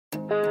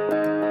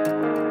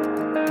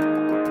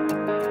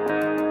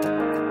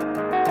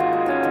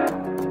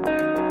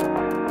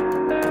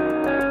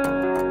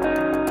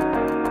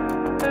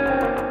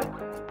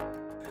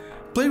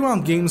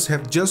Playground Games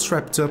have just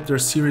wrapped up their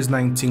Series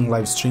 19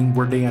 livestream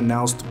where they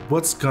announced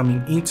what's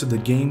coming into the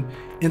game,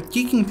 and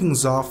kicking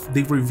things off,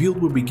 they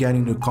revealed we'll be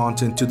getting new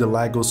content to the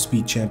LEGO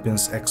Speed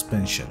Champions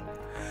expansion.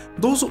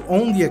 Those who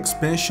own the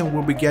expansion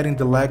will be getting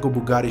the LEGO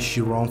Bugatti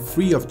Chiron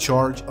free of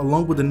charge,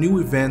 along with a new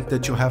event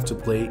that you'll have to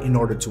play in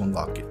order to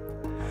unlock it.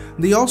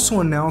 They also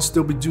announced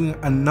they'll be doing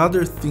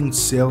another themed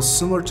sale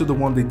similar to the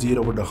one they did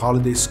over the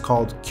holidays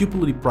called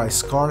Cupidly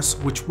Priced Cars,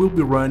 which will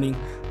be running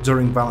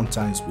during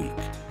Valentine's week.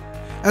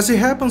 As it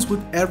happens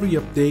with every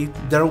update,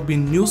 there will be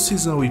new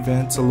seasonal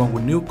events along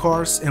with new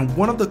cars, and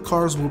one of the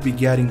cars we'll be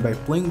getting by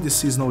playing the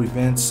seasonal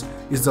events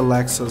is the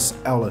Lexus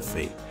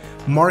LFA,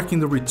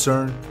 marking the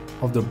return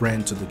of the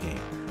brand to the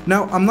game.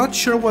 Now, I'm not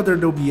sure whether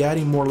they'll be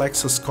adding more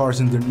Lexus cars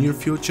in the near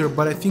future,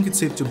 but I think it's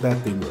safe to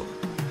bet they will.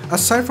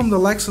 Aside from the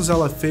Lexus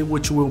LFA,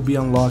 which we'll be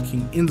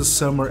unlocking in the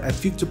summer at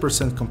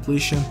 50%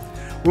 completion,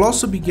 we'll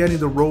also be getting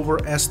the Rover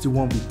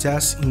SD1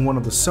 Vitesse in one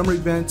of the summer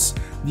events,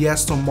 the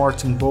Aston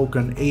Martin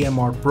Vulcan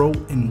AMR Pro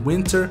in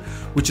winter,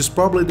 which is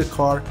probably the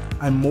car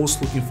I'm most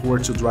looking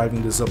forward to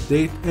driving this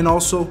update, and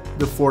also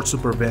the Ford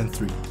Supervan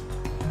 3.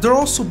 There'll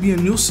also be a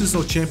new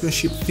seasonal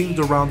championship themed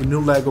around the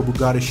new LEGO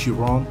Bugatti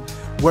Chiron,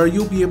 where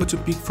you'll be able to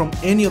pick from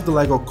any of the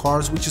LEGO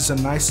cars, which is a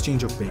nice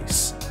change of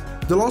pace.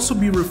 They'll also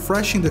be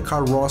refreshing the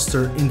car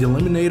roster in the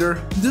Eliminator.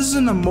 This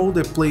isn't a mode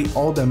I play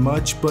all that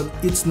much, but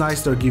it's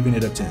nice they're giving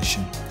it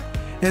attention.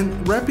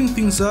 And wrapping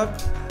things up,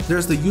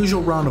 there's the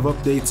usual round of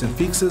updates and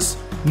fixes,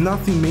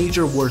 nothing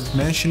major worth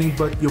mentioning,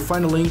 but you'll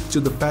find a link to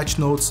the patch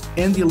notes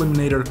and the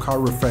Eliminator car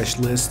refresh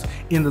list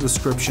in the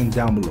description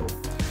down below.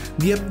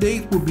 The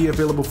update will be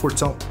available for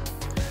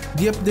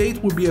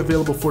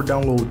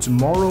download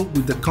tomorrow,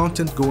 with the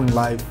content going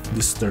live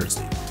this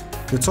Thursday.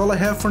 That's all I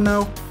have for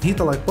now. Hit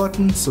the like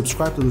button,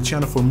 subscribe to the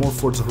channel for more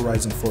Forza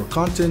Horizon 4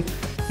 content,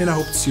 and I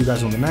hope to see you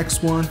guys on the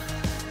next one.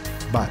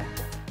 Bye.